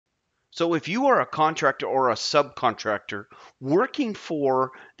So if you are a contractor or a subcontractor working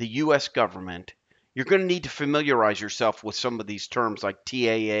for the US government, you're going to need to familiarize yourself with some of these terms like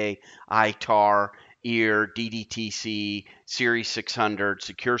TAA, ITAR, EAR, DDTC, Series 600,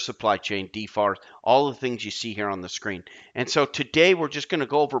 Secure Supply Chain, DFARS, all the things you see here on the screen. And so today we're just going to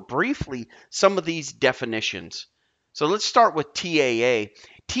go over briefly some of these definitions. So let's start with TAA.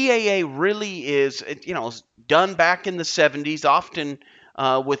 TAA really is, done back in the 70s, often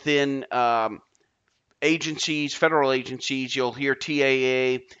within agencies, federal agencies. You'll hear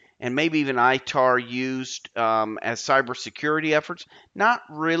TAA and maybe even ITAR used as cybersecurity efforts. Not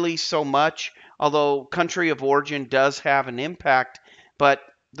really so much, although country of origin does have an impact. But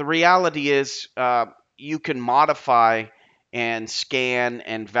the reality is, you can modify and scan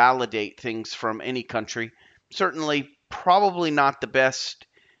and validate things from any country. Certainly, probably not the best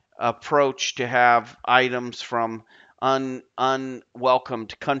approach to have items from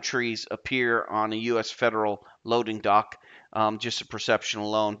unwelcomed countries appear on a U.S. federal loading dock, just a perception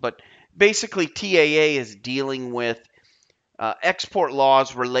alone. But basically, TAA is dealing with export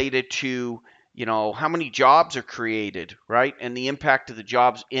laws related to, how many jobs are created, right, and the impact of the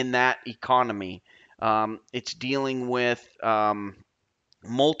jobs in that economy. It's dealing with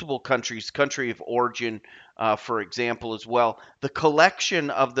multiple countries, country of origin, for example, as well. The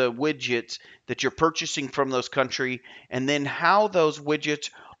collection of the widgets that you're purchasing from those country, and then how those widgets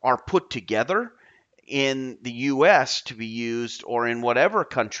are put together in the U.S. to be used, or in whatever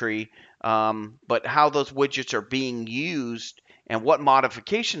country, but how those widgets are being used and what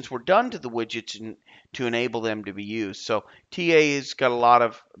modifications were done to the widgets to enable them to be used. So TA has got a lot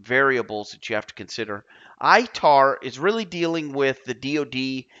of variables that you have to consider. ITAR is really dealing with the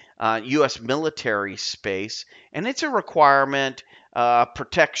DoD, U.S. military space, and it's a requirement.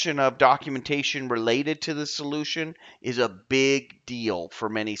 Protection of documentation related to the solution is a big deal for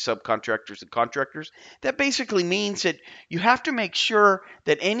many subcontractors and contractors. That basically means that you have to make sure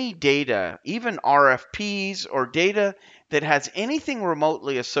that any data, even RFPs or data that has anything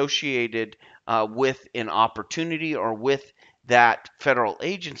remotely associated with an opportunity or with that federal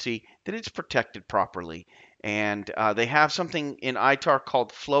agency, that it's protected properly. And they have something in ITAR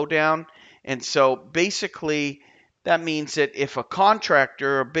called flow down. And so basically, that means that if a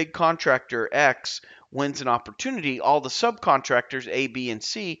contractor, a big contractor X, wins an opportunity, all the subcontractors A, B, and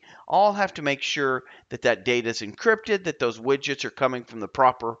C all have to make sure that that data is encrypted, that those widgets are coming from the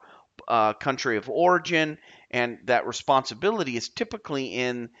proper country of origin, and that responsibility is typically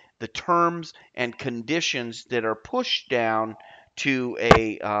in the terms and conditions that are pushed down to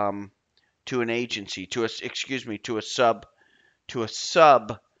a to an agency, to a excuse me, to a sub.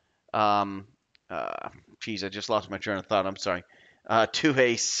 Um, uh, Geez, I just lost my train of thought. I'm sorry. To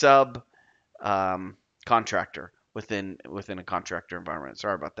a sub contractor within a contractor environment.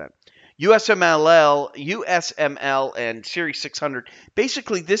 Sorry about that. USML, and Series 600.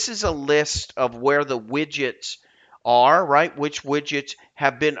 Basically, this is a list of where the widgets are, right? Which widgets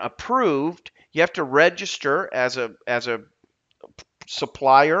have been approved. You have to register as a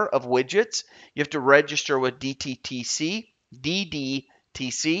supplier of widgets. You have to register with DDTC,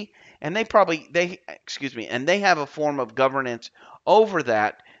 and they have a form of governance over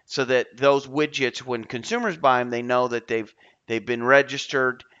that, so that those widgets, when consumers buy them, they know that they've been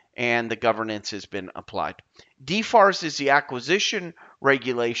registered and the governance has been applied. DFARS is the acquisition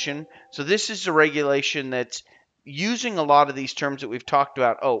regulation. So this is the regulation that's using a lot of these terms that we've talked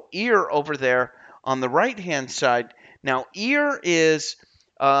about. Oh, EAR over there on the right hand side. Now, EAR is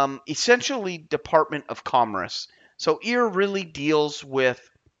essentially Department of Commerce. So EAR really deals with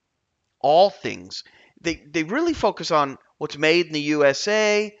all things. They really focus on what's made in the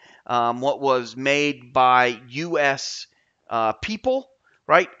USA, what was made by U.S. People,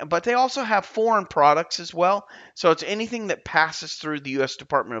 right? But they also have foreign products as well. So it's anything that passes through the U.S.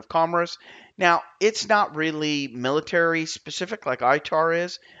 Department of Commerce. Now, it's not really military specific like ITAR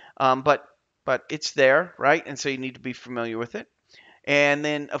is, but it's there, right? And so you need to be familiar with it. And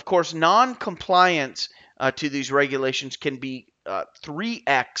then, of course, non-compliance to these regulations can be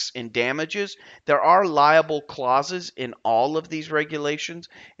 3x in damages. There are liable clauses in all of these regulations.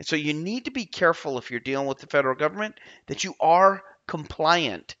 And so you need to be careful if you're dealing with the federal government that you are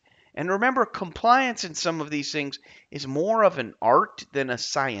compliant. And remember, compliance in some of these things is more of an art than a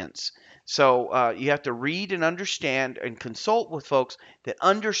science. So you have to read and understand and consult with folks that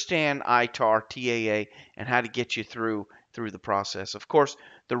understand ITAR, TAA, and how to get you through the process. Of course,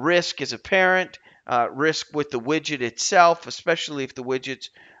 the risk is apparent. Risk with the widget itself, especially if the widget's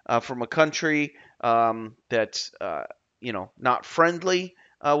from a country that's not friendly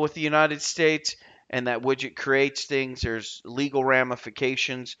with the United States, and that widget creates things. There's legal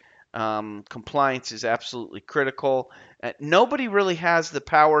ramifications Compliance is absolutely critical. Nobody really has the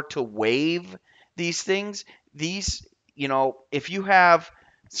power to waive these things. These, if you have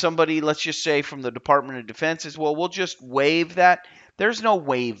somebody, let's just say from the Department of Defense, says, well, we'll just waive that. There's no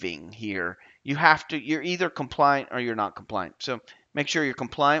waiving here. You're either compliant or you're not compliant. So make sure you're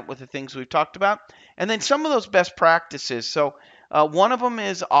compliant with the things we've talked about. And then some of those best practices. So one of them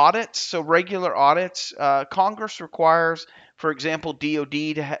is audits. So regular audits. Congress requires, for example, DoD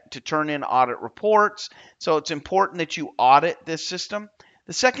to turn in audit reports. So it's important that you audit this system.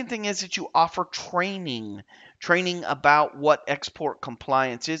 The second thing is that you offer training about what export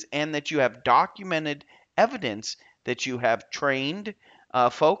compliance is, and that you have documented evidence that you have trained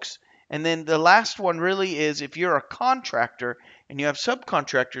folks. And then the last one really is, if you're a contractor and you have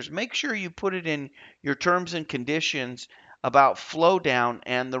subcontractors, make sure you put it in your terms and conditions about flow down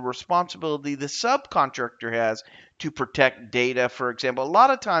and the responsibility the subcontractor has to protect data. For example, a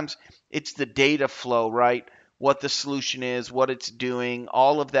lot of times it's the data flow, right? What the solution is, what it's doing,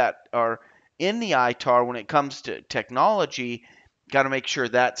 all of that are in the ITAR. When it comes to technology, got to make sure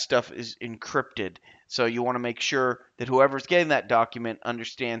that stuff is encrypted. So you want to make sure that whoever's getting that document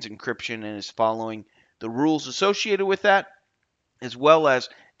understands encryption and is following the rules associated with that, as well as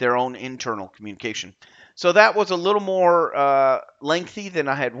their own internal communication. So that was a little more lengthy than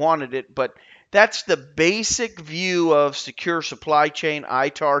I had wanted it, but that's the basic view of secure supply chain,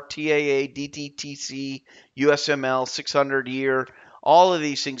 ITAR, TAA, DTTC, USML, 600 year, all of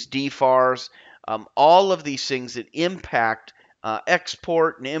these things, DFARS, all of these things that impact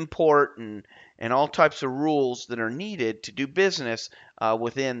export and import and all types of rules that are needed to do business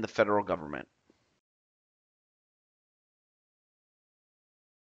within the federal government.